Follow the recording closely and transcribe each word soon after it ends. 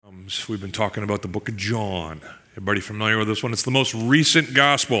times, we've been talking about the book of John. Everybody familiar with this one? It's the most recent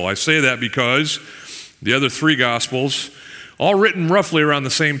gospel. I say that because the other three gospels, all written roughly around the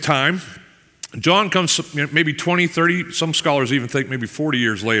same time. John comes maybe 20, 30, some scholars even think maybe 40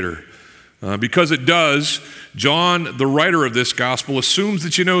 years later. Because it does, John, the writer of this gospel, assumes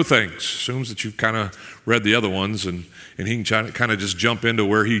that you know things, assumes that you've kind of read the other ones, and he can kind of just jump into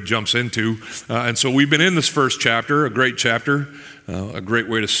where he jumps into. And so we've been in this first chapter, a great chapter, a great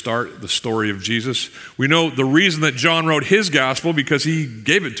way to start the story of Jesus. We know the reason that John wrote his gospel because he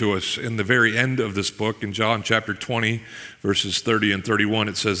gave it to us in the very end of this book. In John chapter 20, verses 30 and 31,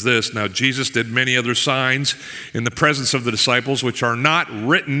 it says this, "Now Jesus did many other signs in the presence of the disciples, which are not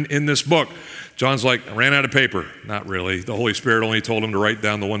written in this book." John's like, I ran out of paper. Not really. The Holy Spirit only told him to write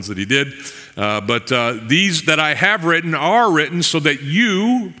down the ones that he did. But these that I have written are written so that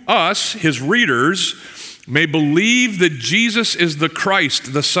you, us, his readers, may believe that Jesus is the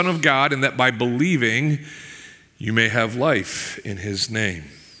Christ, the Son of God, and that by believing you may have life in his name.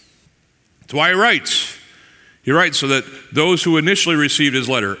 That's why he writes. He writes so that those who initially received his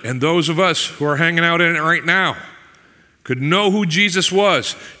letter and those of us who are hanging out in it right now could know who Jesus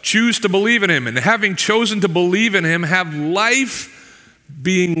was, choose to believe in him, and having chosen to believe in him, have life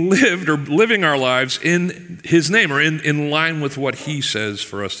being lived or living our lives in his name or in line with what he says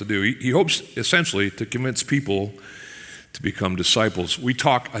for us to do. He hopes essentially to convince people to become disciples. We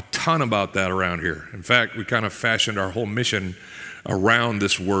talk a ton about that around here. In fact, we kind of fashioned our whole mission around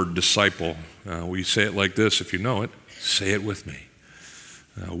this word disciple. We say it like this, if you know it, say it with me.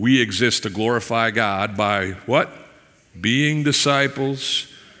 We exist to glorify God by what? Being disciples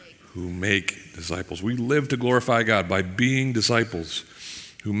who make disciples. We live to glorify God by being disciples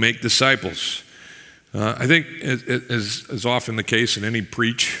who make disciples. I think, as is often the case in any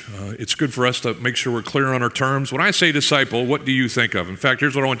preach, it's good for us to make sure we're clear on our terms. When I say disciple, what do you think of? In fact,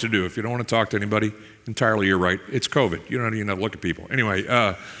 here's what I want you to do. If you don't want to talk to anybody, entirely you're right. It's COVID. You don't even have to look at people. Anyway,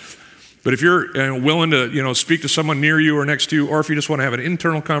 but if you're willing to speak to someone near you or next to you, or if you just want to have an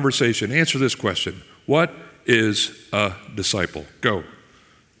internal conversation, answer this question. What is a disciple? Go.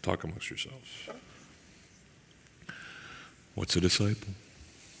 Talk amongst yourselves. What's a disciple?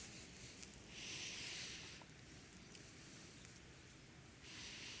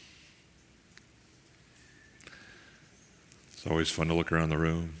 It's always fun to look around the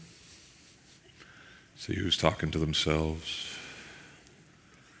room, see who's talking to themselves.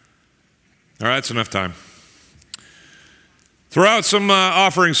 All right, that's enough time. Throw out some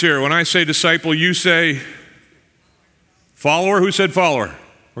offerings here. When I say disciple, you say follower. Who said follower?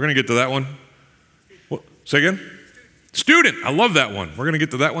 We're going to get to that one. What? Say again? Student. I love that one. We're going to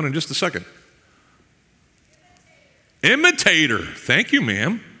get to that one in just a second. Imitator. Thank you,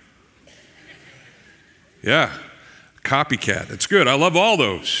 ma'am. Yeah. Copycat. That's good. I love all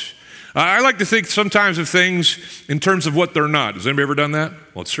those. I like to think sometimes of things in terms of what they're not. Has anybody ever done that?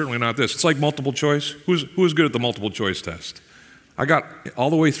 Well, it's certainly not this. It's like multiple choice. Who's good at the multiple choice test? I got all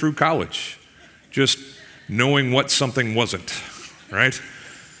the way through college, just knowing what something wasn't, right?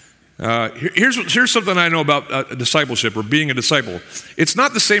 Here's something I know about discipleship or being a disciple. It's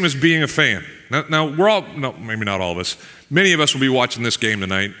not the same as being a fan. Now maybe not all of us. Many of us will be watching this game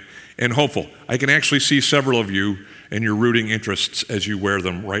tonight and hopeful. I can actually see several of you and your rooting interests as you wear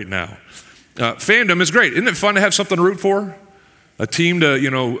them right now. Fandom is great. Isn't it fun to have something to root for? A team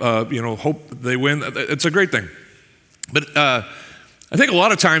to hope they win. It's a great thing. But I think a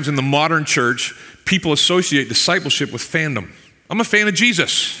lot of times in the modern church, people associate discipleship with fandom. I'm a fan of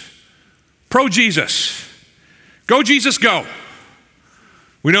Jesus. Pro Jesus. Go Jesus, go.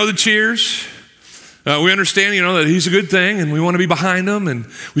 We know the cheers. We understand, that he's a good thing and we want to be behind him and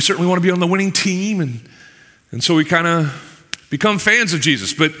we certainly want to be on the winning team and so we kind of become fans of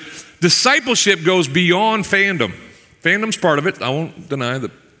Jesus. But discipleship goes beyond fandom. Fandom's part of it. I won't deny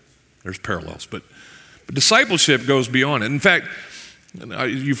that there's parallels, but discipleship goes beyond it. In fact,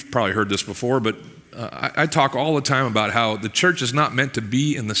 you've probably heard this before, but I talk all the time about how the church is not meant to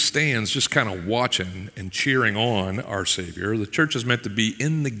be in the stands just kind of watching and cheering on our Savior. The church is meant to be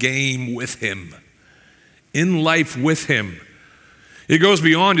in the game with him, in life with him. It goes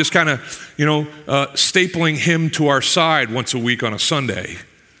beyond just kind of, stapling him to our side once a week on a Sunday,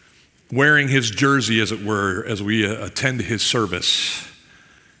 wearing his jersey, as it were, as we attend his service.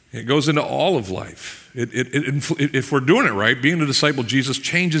 It goes into all of life. If we're doing it right, being a disciple of Jesus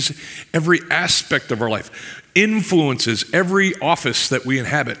changes every aspect of our life, influences every office that we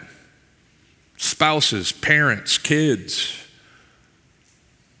inhabit. Spouses, parents, kids,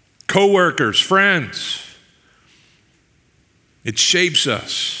 co-workers, friends. It shapes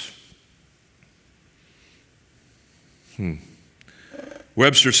us. When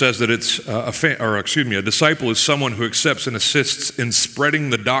Webster says that a disciple is someone who accepts and assists in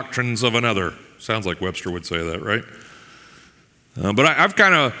spreading the doctrines of another. Sounds like Webster would say that, right? But I've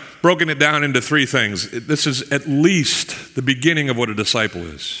kind of broken it down into three things. This is at least the beginning of what a disciple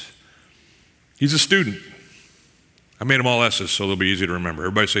is. He's a student. I made them all S's so they'll be easy to remember.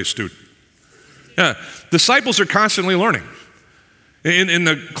 Everybody say student. Yeah, disciples are constantly learning. In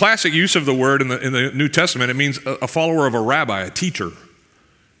the classic use of the word in the New Testament, it means a follower of a rabbi, a teacher.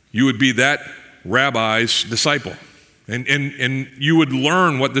 You would be that rabbi's disciple. And you would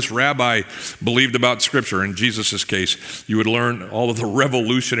learn what this rabbi believed about Scripture. In Jesus' case, you would learn all of the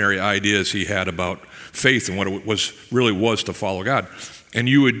revolutionary ideas he had about faith and what it really was to follow God. And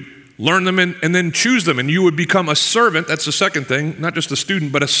you would learn them and then choose them. And you would become a servant. That's the second thing. Not just a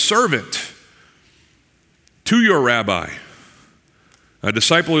student, but a servant to your rabbi. A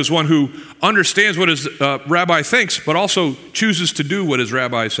disciple is one who understands what his rabbi thinks, but also chooses to do what his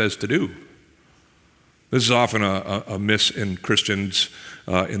rabbi says to do. This is often a miss in Christians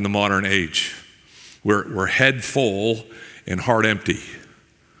in the modern age. We're head full and heart empty.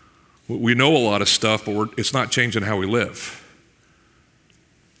 We know a lot of stuff, but it's not changing how we live.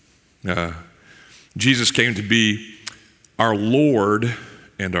 Jesus came to be our Lord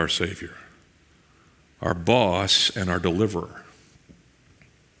and our Savior, our boss and our deliverer.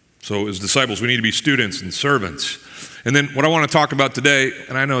 So as disciples, we need to be students and servants. And then what I want to talk about today,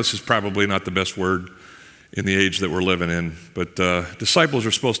 and I know this is probably not the best word in the age that we're living in, but disciples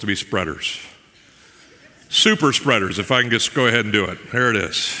are supposed to be spreaders. Super spreaders, if I can just go ahead and do it. There it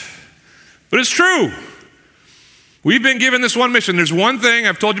is. But it's true. We've been given this one mission. There's one thing,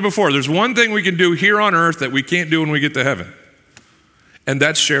 I've told you before, there's one thing we can do here on earth that we can't do when we get to heaven. And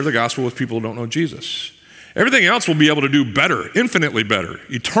that's share the gospel with people who don't know Jesus. Everything else we'll be able to do better, infinitely better,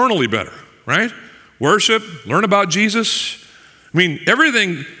 eternally better, right? Worship, learn about Jesus. I mean,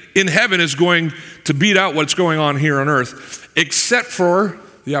 everything in heaven is going to beat out what's going on here on earth, except for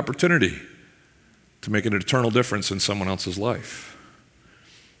the opportunity to make an eternal difference in someone else's life.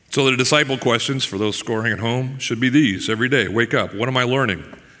 So the disciple questions for those scoring at home should be these every day. Wake up. What am I learning?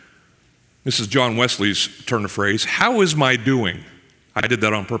 This is John Wesley's turn of phrase. How is my doing? I did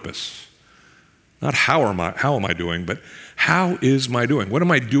that on purpose. Not how am I doing, but how is my doing? What am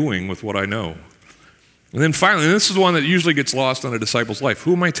I doing with what I know? And then finally, and this is one that usually gets lost in a disciple's life.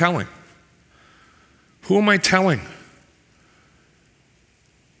 Who am I telling? Who am I telling?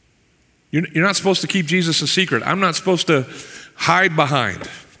 You're not supposed to keep Jesus a secret. I'm not supposed to hide behind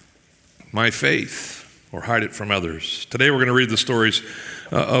my faith or hide it from others. Today we're going to read the stories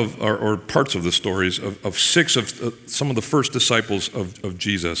or parts of the stories of six of some of the first disciples of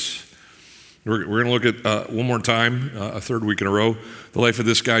Jesus. We're going to look at, one more time, a third week in a row, the life of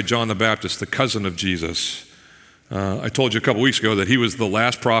this guy, John the Baptist, the cousin of Jesus. I told you a couple weeks ago that he was the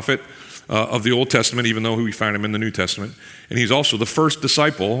last prophet of the Old Testament, even though we find him in the New Testament. And he's also the first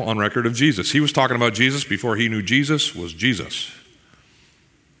disciple on record of Jesus. He was talking about Jesus before he knew Jesus was Jesus.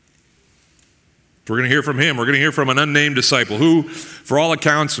 We're going to hear from him. We're going to hear from an unnamed disciple who, for all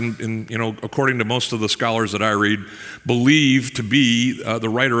accounts, and according to most of the scholars that I read, believe to be the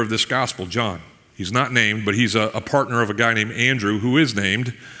writer of this gospel, John. He's not named, but he's a partner of a guy named Andrew who is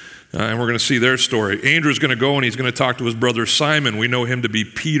named, and we're going to see their story. Andrew's going to go and he's going to talk to his brother Simon. We know him to be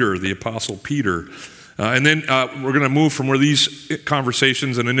Peter, the apostle Peter. And then we're going to move from where these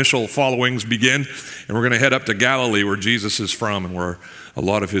conversations and initial followings begin, and we're going to head up to Galilee where Jesus is from and where a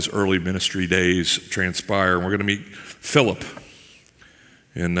lot of his early ministry days transpire. And we're going to meet Philip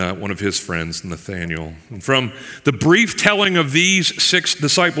and one of his friends, Nathaniel. And from the brief telling of these six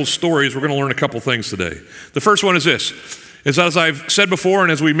disciples' stories, we're going to learn a couple things today. The first one is this. As I've said before,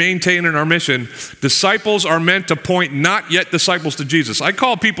 and as we maintain in our mission, disciples are meant to point not yet disciples to Jesus. I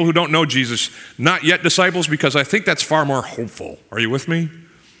call people who don't know Jesus not yet disciples because I think that's far more hopeful. Are you with me?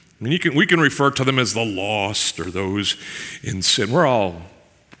 I mean, we can refer to them as the lost or those in sin. We're all,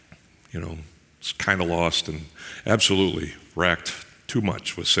 kind of lost and absolutely racked too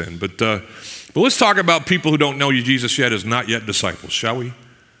much with sin. But let's talk about people who don't know Jesus yet as not yet disciples, shall we?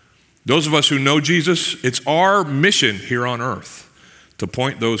 Those of us who know Jesus, it's our mission here on earth to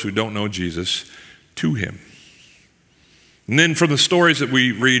point those who don't know Jesus to him. And then from the stories that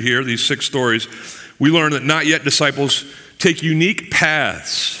we read here, these six stories, we learn that not yet disciples take unique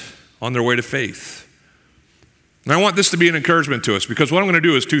paths on their way to faith. And I want this to be an encouragement to us because what I'm going to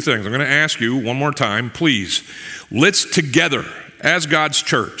do is two things. I'm going to ask you one more time, please, let's together as God's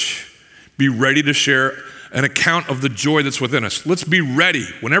church be ready to share an account of the joy that's within us. Let's be ready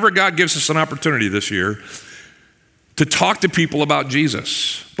whenever God gives us an opportunity this year to talk to people about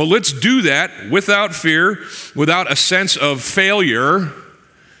Jesus. But let's do that without fear, without a sense of failure,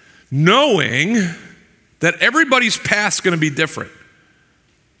 knowing that everybody's path's going to be different.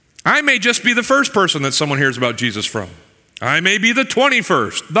 I may just be the first person that someone hears about Jesus from. I may be the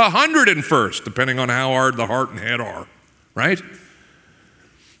 21st, the 101st, depending on how hard the heart and head are, right?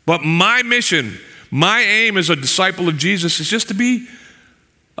 But my mission, my aim as a disciple of Jesus is just to be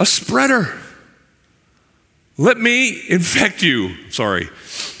a spreader. Let me infect you,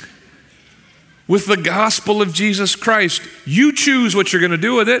 with the gospel of Jesus Christ. You choose what you're going to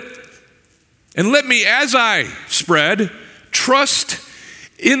do with it. And let me, as I spread, trust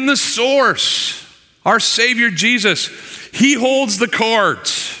in the source, our Savior Jesus. He holds the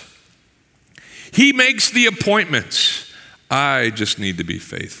cards. He makes the appointments. I just need to be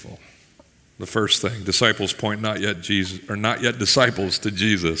faithful. The first thing, disciples point not yet disciples to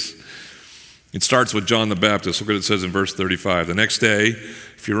Jesus. It starts with John the Baptist. Look what it says in verse 35. The next day,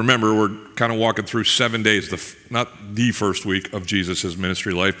 if you remember, we're kind of walking through 7 days, not the first week of Jesus'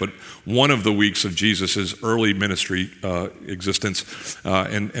 ministry life, but one of the weeks of Jesus' early ministry existence.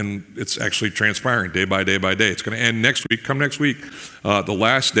 And it's actually transpiring day by day by day. It's going to end next week. Come next week. The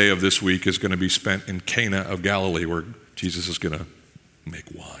last day of this week is going to be spent in Cana of Galilee, where Jesus is going to make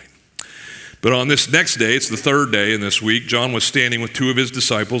wine. But on this next day, it's the third day in this week, John was standing with two of his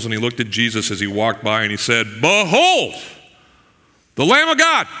disciples, and he looked at Jesus as he walked by, and he said, "Behold, the Lamb of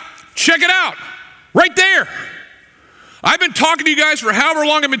God. Check it out, right there. I've been talking to you guys for however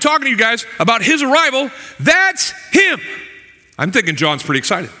long I've been talking to you guys about his arrival. That's him." I'm thinking John's pretty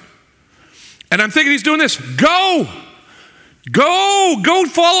excited. And I'm thinking he's doing this. Go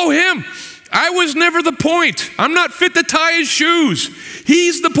follow him. I was never the point. I'm not fit to tie his shoes.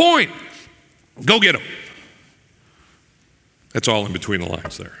 He's the point. Go get him. That's all in between the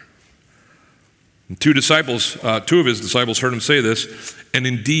lines there. And two of his disciples heard him say this, and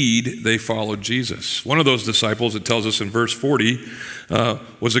indeed they followed Jesus. One of those disciples, it tells us in verse 40,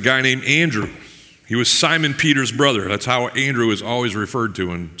 was a guy named Andrew. He was Simon Peter's brother. That's how Andrew is always referred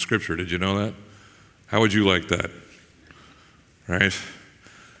to in Scripture. Did you know that? How would you like that? Right?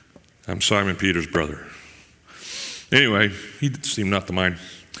 I'm Simon Peter's brother. Anyway, he seemed not to mind.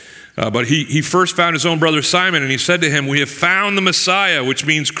 But he first found his own brother Simon, and he said to him, "We have found the Messiah," which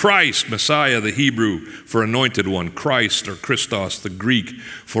means Christ. Messiah, the Hebrew for anointed one. Christ, or Christos, the Greek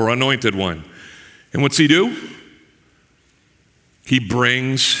for anointed one. And what's he do? He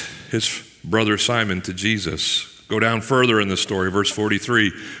brings his brother Simon to Jesus. Go down further in the story, verse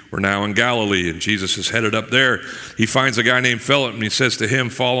 43. We're now in Galilee, and Jesus is headed up there. He finds a guy named Philip, and he says to him,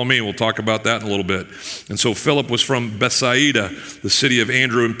 "Follow me." We'll talk about that in a little bit. And so Philip was from Bethsaida, the city of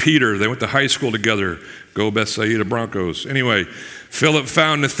Andrew and Peter. They went to high school together. Go Bethsaida Broncos. Anyway, Philip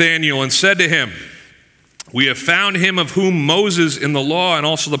found Nathanael and said to him, "We have found him of whom Moses in the law and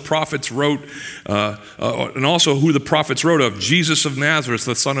also the prophets wrote, and also who the prophets wrote of, Jesus of Nazareth,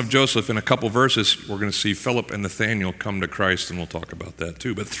 the son of Joseph." In a couple verses, we're going to see Philip and Nathanael come to Christ, and we'll talk about that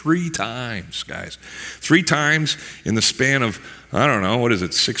too. But 3 times, guys, 3 times in the span of,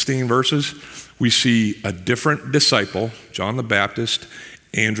 16 verses, we see a different disciple, John the Baptist,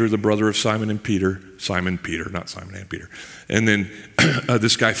 Andrew, the brother of Simon and Peter, not Simon and Peter, and then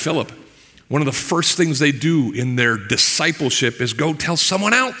this guy Philip. One of the first things they do in their discipleship is go tell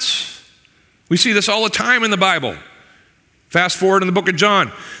someone else. We see this all the time in the Bible. Fast forward in the book of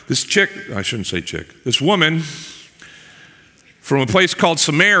John. This woman from a place called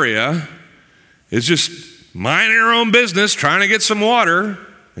Samaria is just minding her own business, trying to get some water,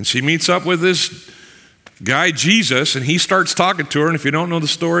 and she meets up with this guy, Jesus, and he starts talking to her. And if you don't know the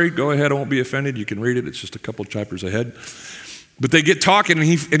story, go ahead, I won't be offended. You can read it. It's just a couple chapters ahead. But they get talking,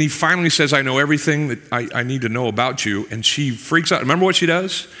 and he finally says, "I know everything that I need to know about you." And she freaks out. Remember what she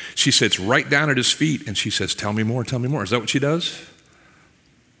does? She sits right down at his feet, and she says, "Tell me more, tell me more." Is that what she does?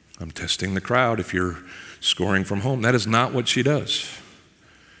 I'm testing the crowd if you're scoring from home. That is not what she does.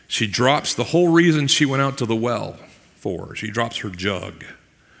 She drops the whole reason she went out to the well for. She drops her jug,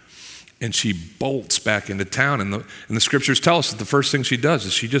 and she bolts back into town. And the scriptures tell us that the first thing she does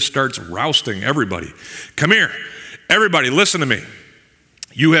is she just starts rousting everybody. "Come here. Everybody, listen to me.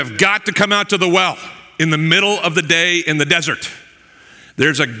 You have got to come out to the well in the middle of the day in the desert.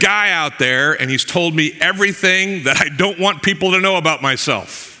 There's a guy out there, and he's told me everything that I don't want people to know about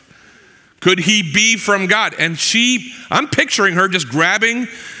myself. Could he be from God?" And I'm picturing her just grabbing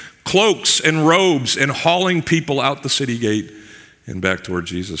cloaks and robes and hauling people out the city gate and back to where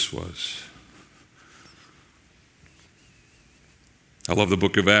Jesus was. I love the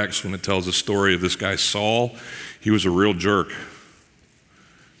book of Acts when it tells the story of this guy Saul. He was a real jerk.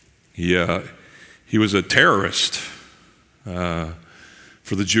 He was a terrorist for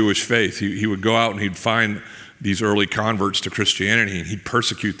the Jewish faith. He would go out and he'd find these early converts to Christianity, and he'd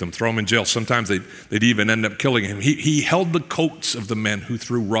persecute them, throw them in jail. Sometimes they'd even end up killing him. He held the coats of the men who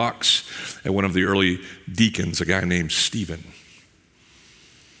threw rocks at one of the early deacons, a guy named Stephen.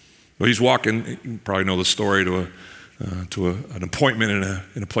 Well, he's walking, you probably know the story, to an appointment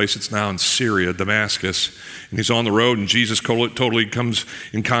in a place that's now in Syria, Damascus, and he's on the road, and Jesus totally comes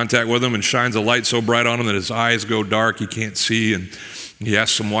in contact with him and shines a light so bright on him that his eyes go dark, he can't see, and he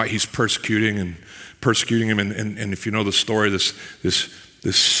asks him why he's persecuting him, and if you know the story, this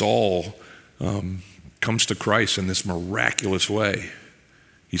Saul comes to Christ in this miraculous way.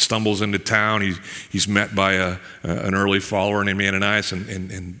 He stumbles into town. He's met by an early follower named Ananias,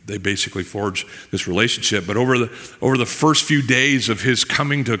 and they basically forge this relationship. But over the first few days of his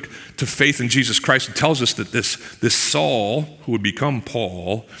coming to faith in Jesus Christ, it tells us that this Saul, who would become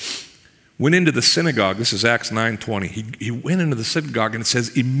Paul, went into the synagogue. This is Acts 9:20. He went into the synagogue, and it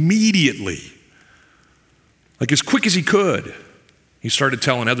says immediately, like as quick as he could, he started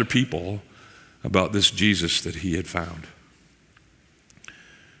telling other people about this Jesus that he had found.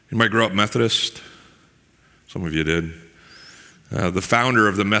 You might grow up Methodist. Some of you did. The founder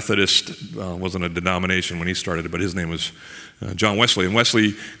of the Methodist wasn't a denomination when he started it, but his name was John Wesley. And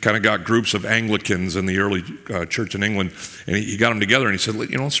Wesley kind of got groups of Anglicans in the early church in England, and he got them together and he said,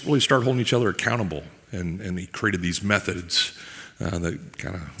 let's really start holding each other accountable. And he created these methods that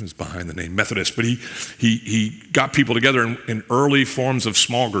kind of is behind the name Methodist. But he got people together in early forms of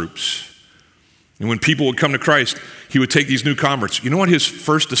small groups. And when people would come to Christ, he would take these new converts. You know what his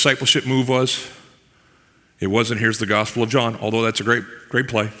first discipleship move was? It wasn't, here's the Gospel of John, although that's a great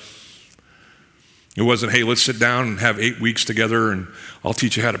play. It wasn't, hey, let's sit down and have 8 weeks together and I'll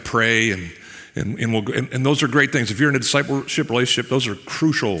teach you how to pray and those are great things. If you're in a discipleship relationship, those are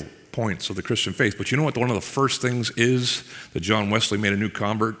crucial points of the Christian faith. But you know what one of the first things is that John Wesley made a new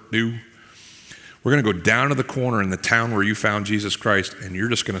convert do? We're going to go down to the corner in the town where you found Jesus Christ, and you're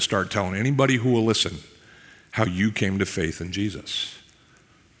just going to start telling anybody who will listen how you came to faith in Jesus.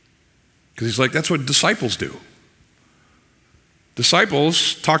 Because he's like, that's what disciples do.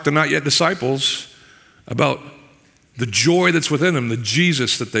 Disciples talk to not yet disciples about the joy that's within them, the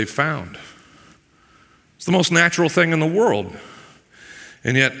Jesus that they found. It's the most natural thing in the world.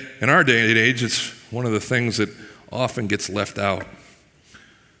 And yet, in our day and age, it's one of the things that often gets left out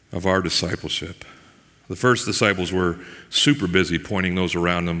of our discipleship. The first disciples were super busy pointing those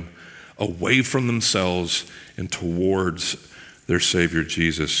around them away from themselves and towards their Savior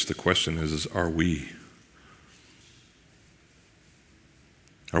Jesus. The question is are we?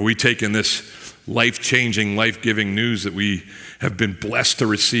 Are we taking this life-changing, life-giving news that we have been blessed to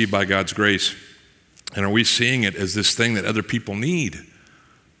receive by God's grace, and are we seeing it as this thing that other people need,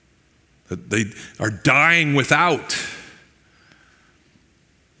 that they are dying without?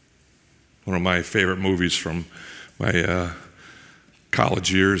 One of my favorite movies from my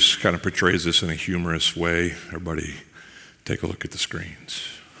college years kind of portrays this in a humorous way. Everybody take a look at the screens.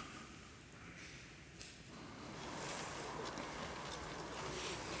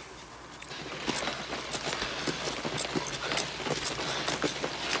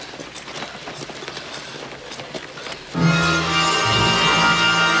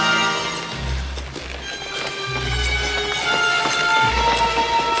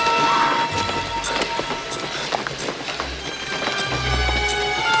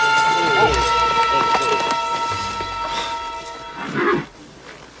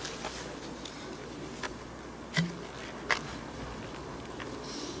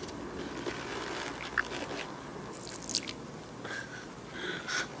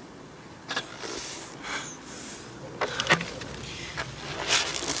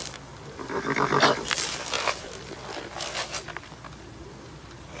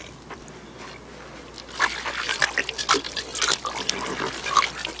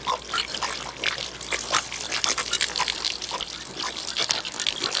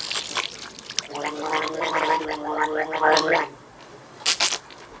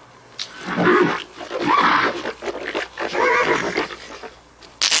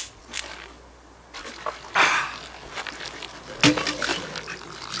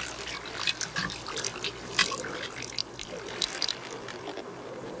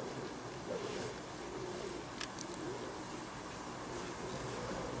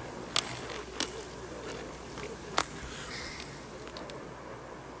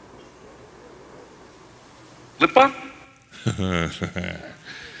 Lipa?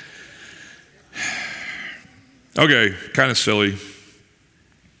 Okay, kind of silly.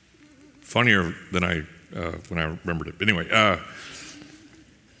 Funnier than when I remembered it. But anyway,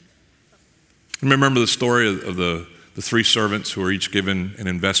 remember the story of the three servants who were each given an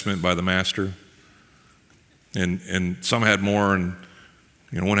investment by the master? And some had more, and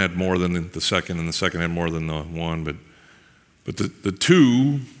one had more than the second, and the second had more than the one. But the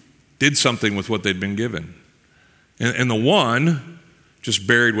two did something with what they'd been given. And the one just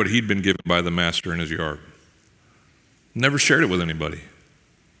buried what he'd been given by the master in his yard. Never shared it with anybody.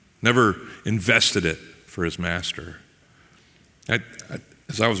 Never invested it for his master.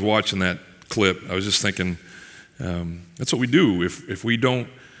 As I was watching that clip, I was just thinking, that's what we do. If we don't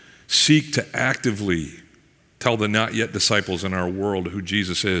seek to actively tell the not yet disciples in our world who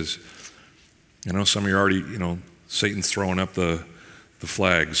Jesus is. I know some of you are already, Satan's throwing up the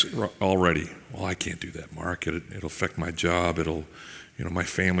flags already. Well, I can't do that, Mark. It'll affect my job. It'll, my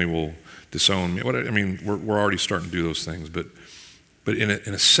family will disown me. We're already starting to do those things. But in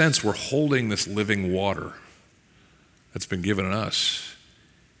a sense, we're holding this living water that's been given us,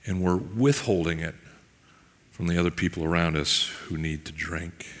 and we're withholding it from the other people around us who need to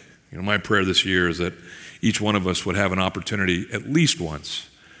drink. My prayer this year is that each one of us would have an opportunity at least once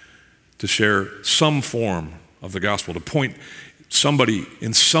to share some form of the gospel, to point somebody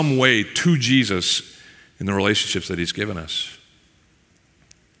in some way to Jesus in the relationships that he's given us.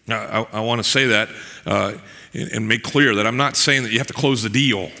 Now, I want to say that and make clear that I'm not saying that you have to close the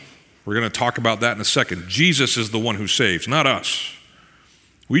deal. We're going to talk about that in a second. Jesus is the one who saves, not us.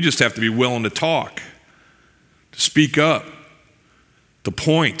 We just have to be willing to talk, to speak up, to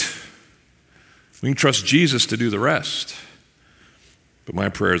point. We can trust Jesus to do the rest. But my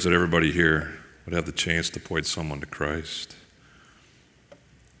prayer is that everybody here would have the chance to point someone to Christ.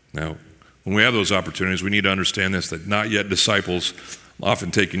 Now, when we have those opportunities, we need to understand this, that not yet disciples often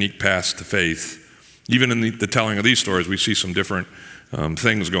take unique paths to faith. Even in the telling of these stories, we see some different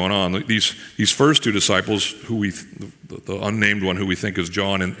things going on. These first two disciples, the unnamed one who we think is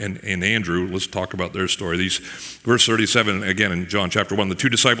John and Andrew, let's talk about their story. Verse 37, again in John chapter 1, the two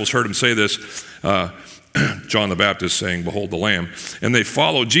disciples heard him say this, John the Baptist saying, "Behold the Lamb." And they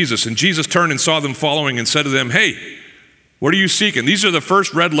followed Jesus. And Jesus turned and saw them following and said to them, "Hey, what are you seeking?" These are the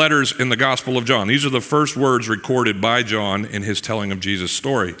first red letters in the Gospel of John. These are the first words recorded by John in his telling of Jesus'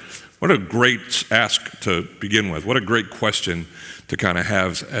 story. What a great ask to begin with. What a great question to kind of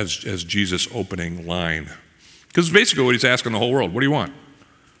have as Jesus' opening line. Because basically what he's asking the whole world, what do you want?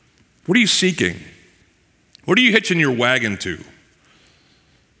 What are you seeking? What are you hitching your wagon to?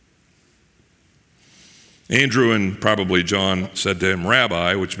 Andrew and probably John said to him,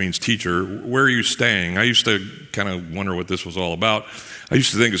 "Rabbi," which means teacher, "where are you staying?" I used to kind of wonder what this was all about. I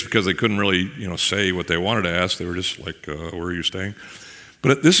used to think it's because they couldn't really, say what they wanted to ask. They were just like, "Where are you staying?"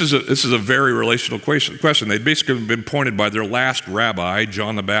 But this is a very relational question. They'd basically been pointed by their last rabbi,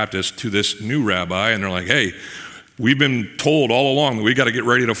 John the Baptist, to this new rabbi, and they're like, "Hey, we've been told all along that we got to get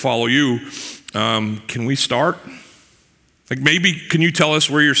ready to follow you. Can we start? Like maybe can you tell us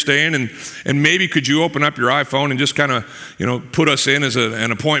where you're staying, and maybe could you open up your iPhone and just kind of put us in as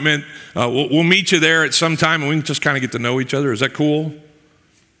an appointment? We'll meet you there at some time, and we can just kind of get to know each other. Is that cool?"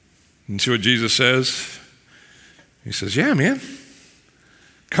 And see what Jesus says? He says, "Yeah, man.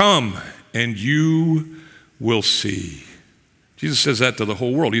 Come and you will see." Jesus says that to the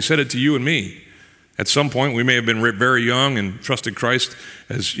whole world. He said it to you and me. At some point, we may have been very young and trusted Christ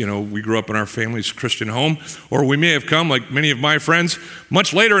as, we grew up in our family's Christian home, or we may have come, like many of my friends,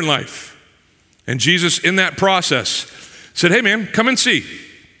 much later in life. And Jesus, in that process, said, "Hey, man, come and see.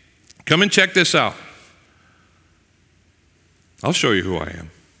 Come and check this out. I'll show you who I am.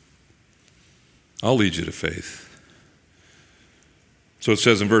 I'll lead you to faith." So it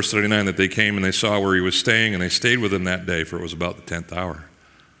says in verse 39 that they came and they saw where he was staying, and they stayed with him that day, for it was about the 10th hour.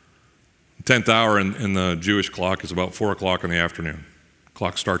 The 10th hour in the Jewish clock is about 4 o'clock in the afternoon. The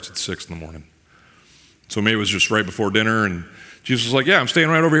clock starts at 6 in the morning. So maybe it was just right before dinner, and Jesus was like, "Yeah, I'm staying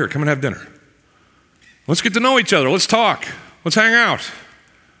right over here. Come and have dinner. Let's get to know each other. Let's talk. Let's hang out.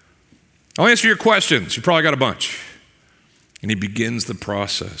 I'll answer your questions. You probably got a bunch." And he begins the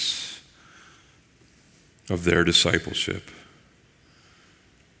process of their discipleship.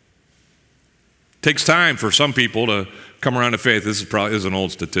 It takes time for some people to come around to faith. This is an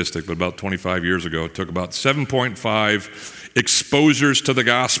old statistic, but about 25 years ago, it took about 7.5 exposures to the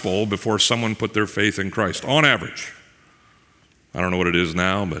gospel before someone put their faith in Christ, on average. I don't know what it is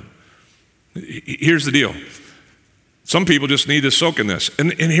now, but here's the deal. Some people just need to soak in this.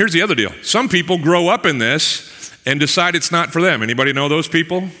 And here's the other deal. Some people grow up in this and decide it's not for them. Anybody know those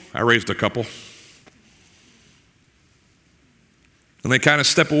people? I raised a couple. And they kind of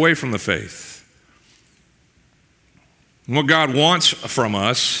step away from the faith. And what God wants from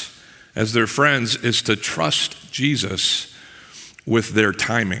us as their friends is to trust Jesus with their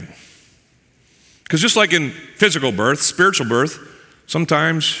timing. Because just like in physical birth, spiritual birth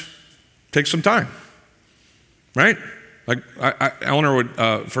sometimes takes some time. right? Like Eleanor would,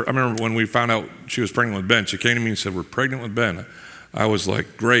 I remember when we found out she was pregnant with Ben, she came to me and said, we're pregnant with Ben. I was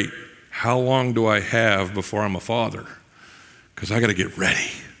like, great. How long do I have before I'm a father? Because I got to get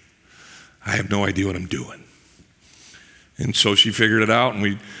ready. I have no idea what I'm doing. And so she figured it out, and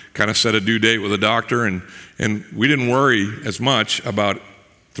we kind of set a due date with a doctor, and we didn't worry as much about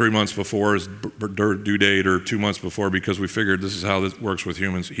 3 months before his due date or 2 months before, because we figured this is how this works with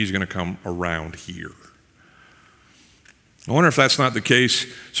humans. He's going to come around here. I wonder if that's not the case,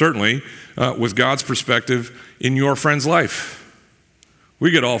 certainly, with God's perspective in your friend's life. We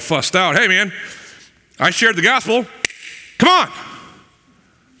get all fussed out. Hey, man, I shared the gospel. Come on.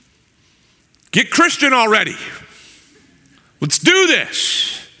 Get Christian already. Let's do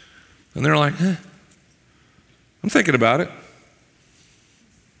this. And they're like, I'm thinking about it.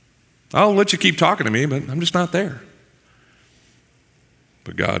 I'll let you keep talking to me, but I'm just not there.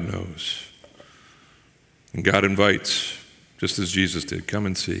 But God knows. And God invites, just as Jesus did, come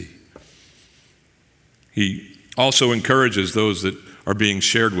and see. He also encourages those that are being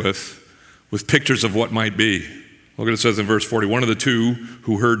shared with pictures of what might be. Look what it says in verse 40. One of the two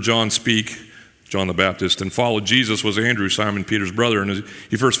who heard John speak, John the Baptist, and followed Jesus was Andrew, Simon Peter's brother. And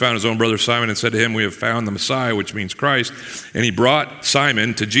he first found his own brother Simon and said to him, we have found the Messiah, which means Christ. And he brought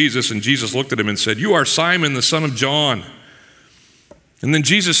Simon to Jesus, and Jesus looked at him and said, you are Simon, the son of John. And then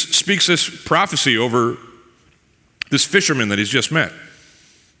Jesus speaks this prophecy over this fisherman that he's just met.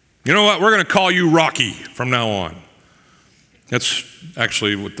 You know what? We're going to call you Rocky from now on. That's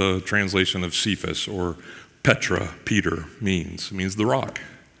actually what the translation of Cephas or Petra, Peter, means. It means the rock.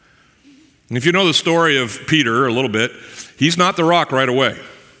 And if you know the story of Peter a little bit, he's not the rock right away.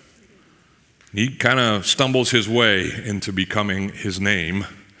 He kind of stumbles his way into becoming his name.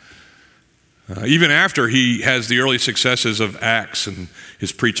 Even after he has the early successes of Acts and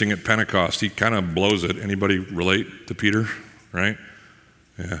his preaching at Pentecost, he kind of blows it. Anybody relate to Peter, right?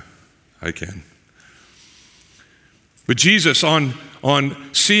 Yeah, I can. But Jesus, on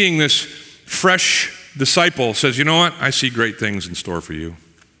seeing this fresh disciple, says, you know what? I see great things in store for you.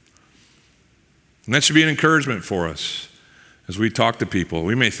 And that should be an encouragement for us as we talk to people.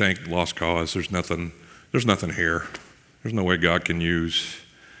 We may think, lost cause, there's nothing here. There's no way God can use.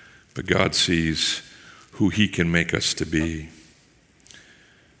 But God sees who he can make us to be.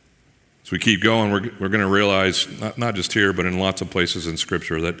 As we keep going, we're going to realize, not just here, but in lots of places in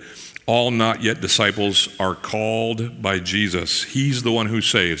Scripture, that all not yet disciples are called by Jesus. He's the one who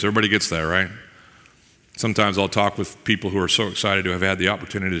saves. Everybody gets that, right? Sometimes I'll talk with people who are so excited to have had the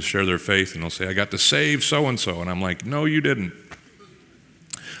opportunity to share their faith, and they'll say, I got to save so-and-so. And I'm like, no, you didn't.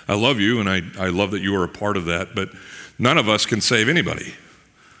 I love you, and I love that you are a part of that, but none of us can save anybody.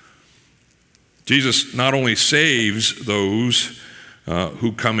 Jesus not only saves those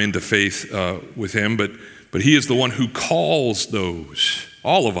who come into faith with him, but he is the one who calls those,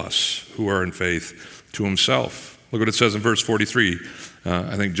 all of us who are in faith, to himself. Look what it says in verse 43.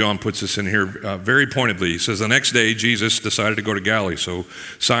 I think John puts this in here very pointedly. He says, the next day Jesus decided to go to Galilee. So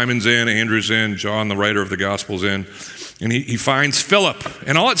Simon's in, Andrew's in, John, the writer of the Gospel's in. And he finds Philip.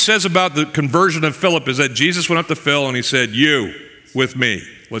 And all it says about the conversion of Philip is that Jesus went up to Phil and he said, you with me,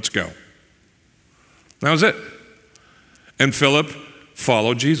 let's go. That was it. And Philip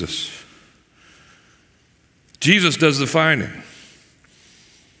followed Jesus. Jesus does the finding.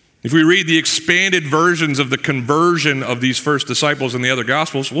 If we read the expanded versions of the conversion of these first disciples in the other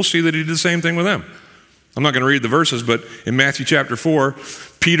Gospels, we'll see that he did the same thing with them. I'm not going to read the verses, but in Matthew chapter 4,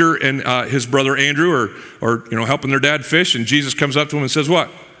 Peter and his brother Andrew are helping their dad fish, and Jesus comes up to him and says, what?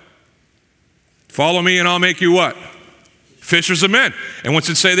 Follow me and I'll make you what? Fishers of men. And what's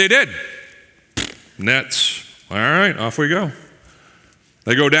it say they did? Nets. All right, off we go.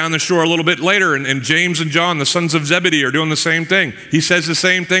 They go down the shore a little bit later, and James and John, the sons of Zebedee, are doing the same thing. He says the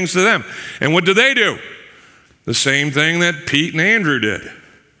same things to them. And what do? The same thing that Pete and Andrew did.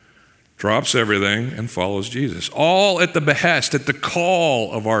 Drops everything and follows Jesus. All at the behest, at the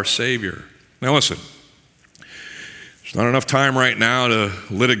call of our Savior. Now listen, there's not enough time right now to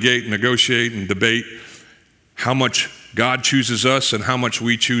litigate, negotiate, and debate how much God chooses us and how much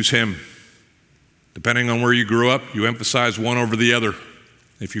we choose him. Depending on where you grew up, you emphasize one over the other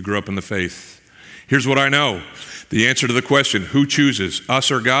if you grew up in the faith. Here's what I know. The answer to the question, who chooses, us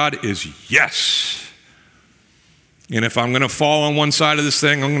or God, is yes. And if I'm going to fall on one side of this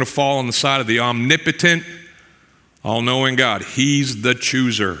thing, I'm going to fall on the side of the omnipotent, all-knowing God. He's the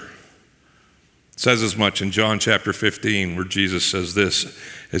chooser. It says as much in John chapter 15, where Jesus says this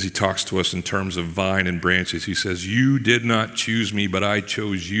as he talks to us in terms of vine and branches. He says, you did not choose me, but I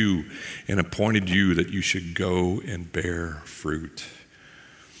chose you and appointed you that you should go and bear fruit.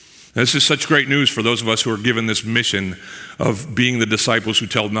 This is such great news for those of us who are given this mission of being the disciples who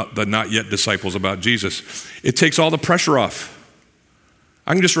tell the not yet disciples about Jesus. It takes all the pressure off.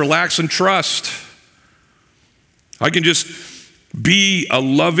 I can just relax and trust. I can just be a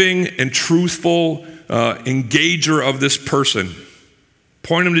loving and truthful engager of this person.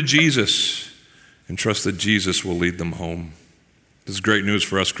 Point them to Jesus and trust that Jesus will lead them home. This is great news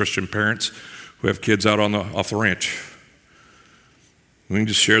for us Christian parents who have kids out off the ranch. We can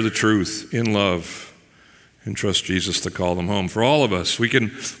just share the truth in love and trust Jesus to call them home. For all of us, we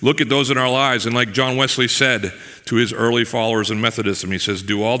can look at those in our lives, and like John Wesley said to his early followers in Methodism, he says,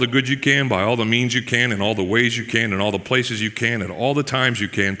 do all the good you can by all the means you can, in all the ways you can, in all the places you can, at all the times you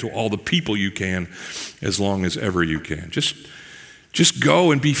can, to all the people you can, as long as ever you can. Just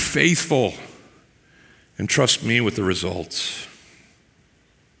go and be faithful and trust me with the results.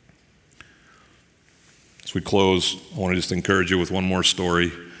 As we close, I want to just encourage you with one more story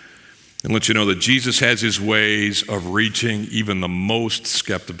and let you know that Jesus has his ways of reaching even the most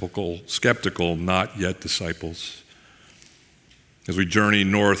skeptical, not yet disciples. As we journey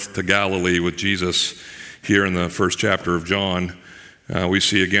north to Galilee with Jesus here in the first chapter of John, we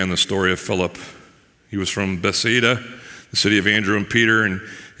see again the story of Philip. He was from Bethsaida, the city of Andrew and Peter,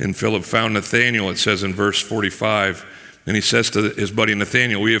 and Philip found Nathanael, it says in verse 45. And he says to his buddy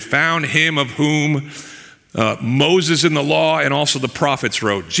Nathanael, we have found him of whom Moses in the law and also the prophets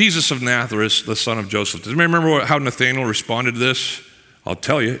wrote, Jesus of Nazareth, the son of Joseph. Does anybody remember how Nathanael responded to this? I'll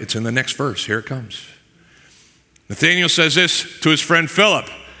tell you, it's in the next verse. Here it comes. Nathanael says this to his friend Philip,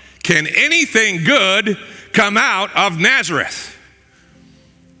 can anything good come out of Nazareth?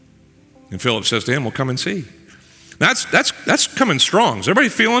 And Philip says to him, well, come and see. That's coming strong. Is everybody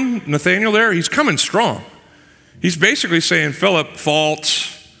feeling Nathanael there? He's coming strong. He's basically saying, Philip,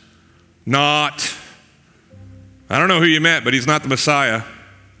 false, not. I don't know who you met, but he's not the Messiah.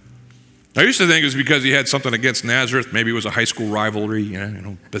 I used to think it was because he had something against Nazareth. Maybe it was a high school rivalry, you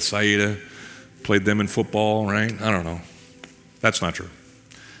know, Bethsaida, played them in football, right? I don't know. That's not true.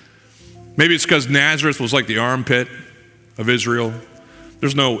 Maybe it's because Nazareth was like the armpit of Israel.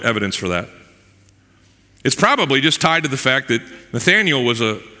 There's no evidence for that. It's probably just tied to the fact that Nathanael was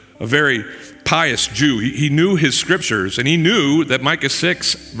a very pious Jew. He knew his scriptures, and he knew that Micah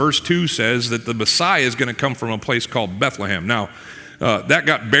 6 verse 2 says that the Messiah is going to come from a place called Bethlehem. Now, that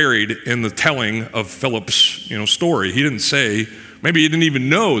got buried in the telling of Philip's story. He didn't say, maybe he didn't even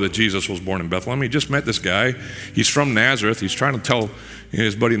know that Jesus was born in Bethlehem. He just met this guy. He's from Nazareth. He's trying to tell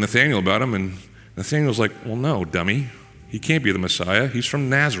his buddy Nathanael about him, and Nathanael's like, well, no, dummy. He can't be the Messiah. He's from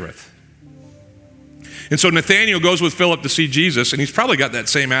Nazareth. And so Nathanael goes with Philip to see Jesus, and he's probably got that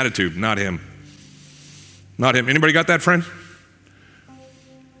same attitude. Not him. Not him. Anybody got that, friend?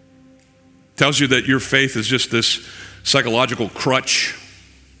 Tells you that your faith is just this psychological crutch.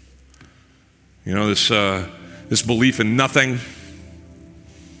 This belief in nothing.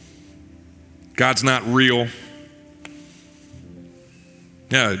 God's not real.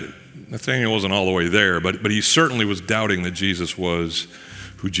 Yeah, Nathanael wasn't all the way there, but he certainly was doubting that Jesus was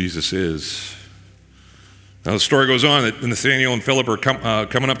who Jesus is. Now the story goes on that Nathanael and Philip are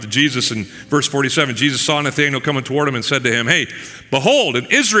coming up to Jesus. In verse 47, Jesus saw Nathanael coming toward him and said to him, hey, behold, an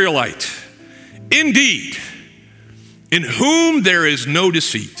Israelite, indeed, in whom there is no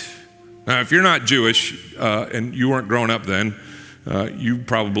deceit. Now, if you're not Jewish and you weren't growing up then, you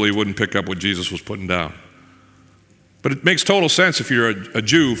probably wouldn't pick up what Jesus was putting down. But it makes total sense if you're a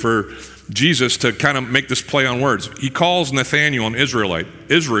Jew for Jesus to kind of make this play on words. He calls Nathanael an Israelite.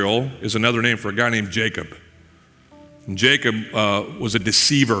 Israel is another name for a guy named Jacob. And Jacob was a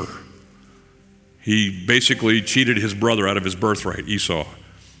deceiver. He basically cheated his brother out of his birthright, Esau.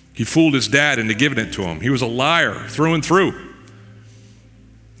 He fooled his dad into giving it to him. He was a liar through and through.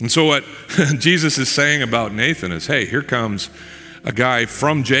 And so what Jesus is saying about Nathan is, hey, here comes a guy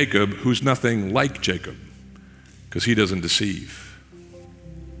from Jacob who's nothing like Jacob, because he doesn't deceive.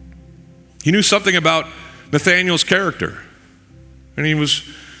 He knew something about Nathanael's character, and he was,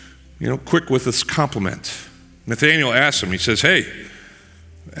 quick with this compliment. Nathanael asks him, he says, hey,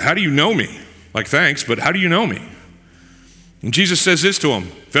 how do you know me? Like, thanks, but how do you know me? And Jesus says this to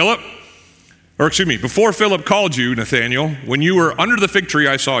him, before Philip called you, Nathanael, when you were under the fig tree,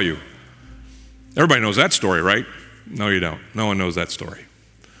 I saw you. Everybody knows that story, right? No, you don't. No one knows that story.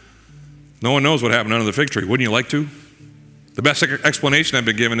 No one knows what happened under the fig tree. Wouldn't you like to? The best explanation I've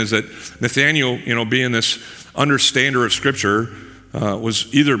been given is that Nathanael, being this understander of Scripture,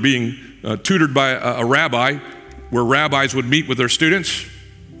 was either being tutored by a rabbi, where rabbis would meet with their students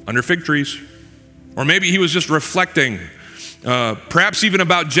under fig trees, or maybe he was just reflecting, perhaps even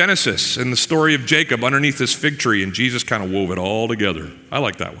about Genesis and the story of Jacob underneath this fig tree, and Jesus kind of wove it all together. I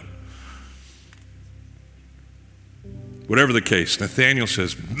like that one. Whatever the case, Nathanael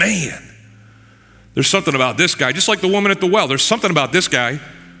says, man, there's something about this guy, just like the woman at the well. There's something about this guy.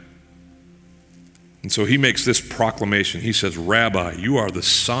 And so he makes this proclamation. He says, Rabbi, you are the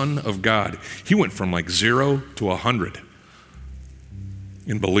Son of God. He went from like 0 to 100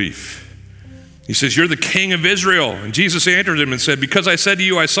 in belief. He says, you're the King of Israel. And Jesus answered him and said, because I said to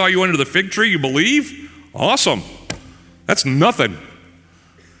you, I saw you under the fig tree, you believe? Awesome. That's nothing.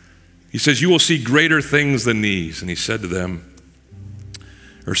 He says, you will see greater things than these. And he said to them,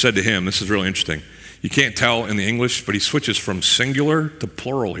 or said to him, this is really interesting. You can't tell in the English, but he switches from singular to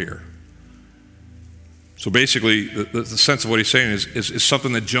plural here. So basically, the sense of what he's saying is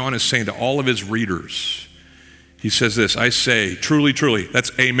something that John is saying to all of his readers. He says this, I say, truly, truly,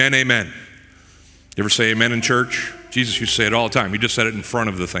 that's amen, amen. You ever say amen in church? Jesus used to say it all the time. He just said it in front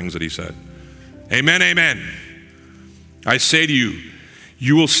of the things that he said. Amen, amen. I say to you,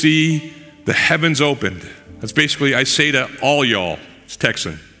 you will see the heavens opened. That's basically, I say to all y'all, it's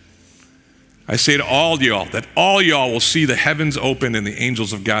Texan. I say to all y'all that all y'all will see the heavens open and the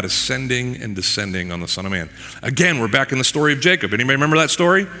angels of God ascending and descending on the Son of Man. Again, we're back in the story of Jacob. Anybody remember that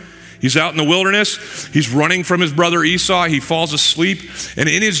story? He's out in the wilderness. He's running from his brother Esau. He falls asleep. And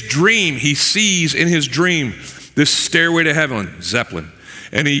in his dream, he sees in his dream this stairway to heaven, Zeppelin.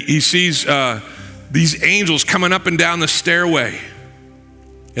 And he sees these angels coming up and down the stairway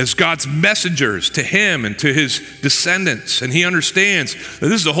as God's messengers to him and to his descendants. And he understands that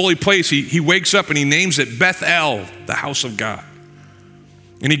this is a holy place. He wakes up and he names it Bethel, the house of God.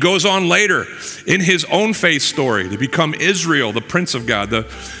 And he goes on later in his own faith story to become Israel, the prince of God,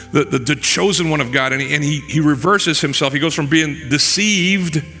 the chosen one of God. And he reverses himself. He goes from being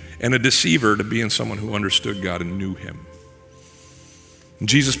deceived and a deceiver to being someone who understood God and knew him. And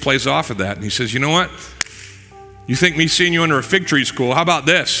Jesus plays off of that and he says, you know what? You think me seeing you under a fig tree is cool? How about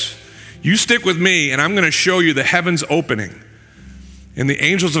this? You stick with me and I'm going to show you the heavens opening and the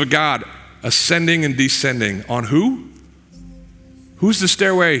angels of God ascending and descending on who? Who's the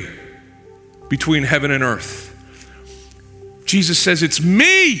stairway between heaven and earth? Jesus says, it's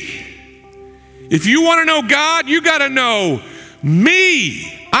me. If you want to know God, you got to know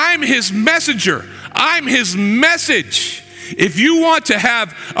me. I'm his messenger. I'm his message. If you want to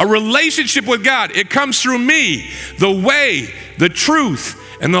have a relationship with God, it comes through me, the way, the truth,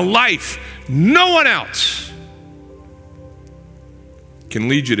 and the life. No one else can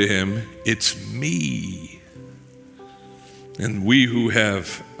lead you to him. It's me. And we who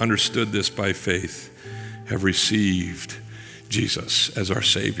have understood this by faith have received Jesus as our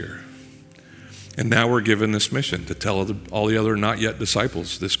Savior. And now we're given this mission to tell all the other not yet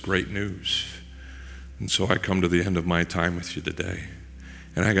disciples this great news. And so I come to the end of my time with you today.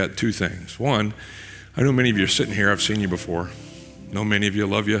 And I got two things. One, I know many of you are sitting here. I've seen you before. I know many of you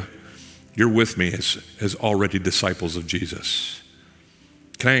love you. You're with me as already disciples of Jesus.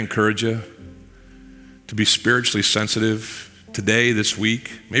 Can I encourage you to be spiritually sensitive today, this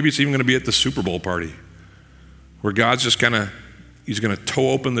week? Maybe it's even going to be at the Super Bowl party where God's just he's going to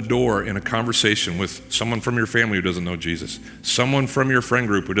toe open the door in a conversation with someone from your family who doesn't know Jesus, someone from your friend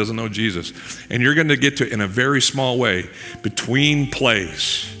group who doesn't know Jesus, and you're going to get to, in a very small way, between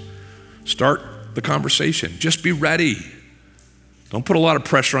plays, start the conversation. Just be ready. Don't put a lot of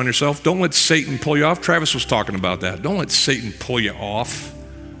pressure on yourself. Don't let Satan pull you off. Travis was talking about that. Don't let Satan pull you off.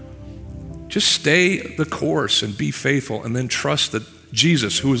 Just stay the course and be faithful, and then trust that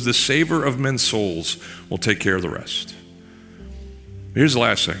Jesus, who is the saver of men's souls, will take care of the rest. Here's the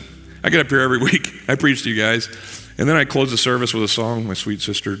last thing. I get up here every week. I preach to you guys, and then I close the service with a song. My sweet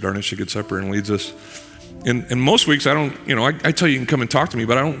sister, Darnisha, gets up here and leads us. And most weeks I don't, I tell you can come and talk to me,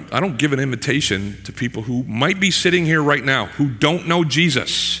 but I don't give an invitation to people who might be sitting here right now who don't know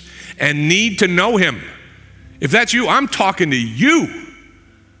Jesus and need to know him. If that's you, I'm talking to you.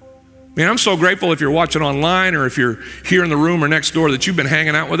 Man, I'm so grateful if you're watching online or if you're here in the room or next door that you've been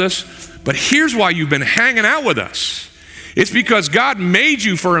hanging out with us. But here's why you've been hanging out with us. It's because God made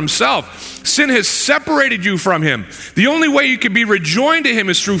you for himself. Sin has separated you from him. The only way you can be rejoined to him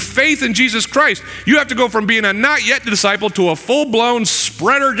is through faith in Jesus Christ. You have to go from being a not yet disciple to a full-blown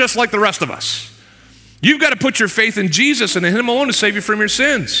spreader just like the rest of us. You've got to put your faith in Jesus and in him alone to save you from your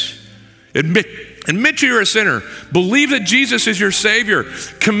sins. Admit you're a sinner. Believe that Jesus is your Savior.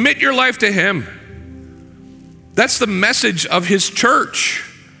 Commit your life to him. That's the message of his church.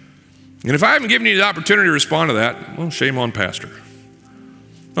 And if I haven't given you the opportunity to respond to that, well, shame on Pastor.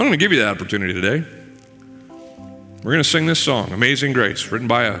 I'm going to give you that opportunity today. We're going to sing this song, Amazing Grace, written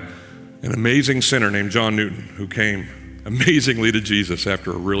by an amazing sinner named John Newton, who came amazingly to Jesus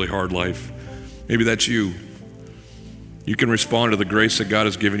after a really hard life. Maybe that's you. You can respond to the grace that God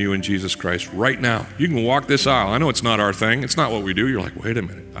has given you in Jesus Christ right now. You can walk this aisle. I know it's not our thing. It's not what we do. You're like, wait a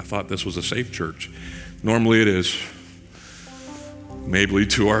minute. I thought this was a safe church. Normally it is. Maybe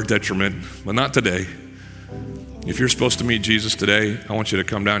to our detriment, but not today. If you're supposed to meet Jesus today, I want you to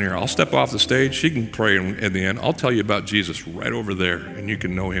come down here. I'll step off the stage. She can pray in the end. I'll tell you about Jesus right over there, and you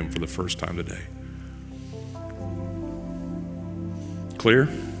can know him for the first time today. Clear?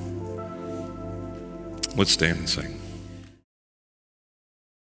 Let's stand and sing.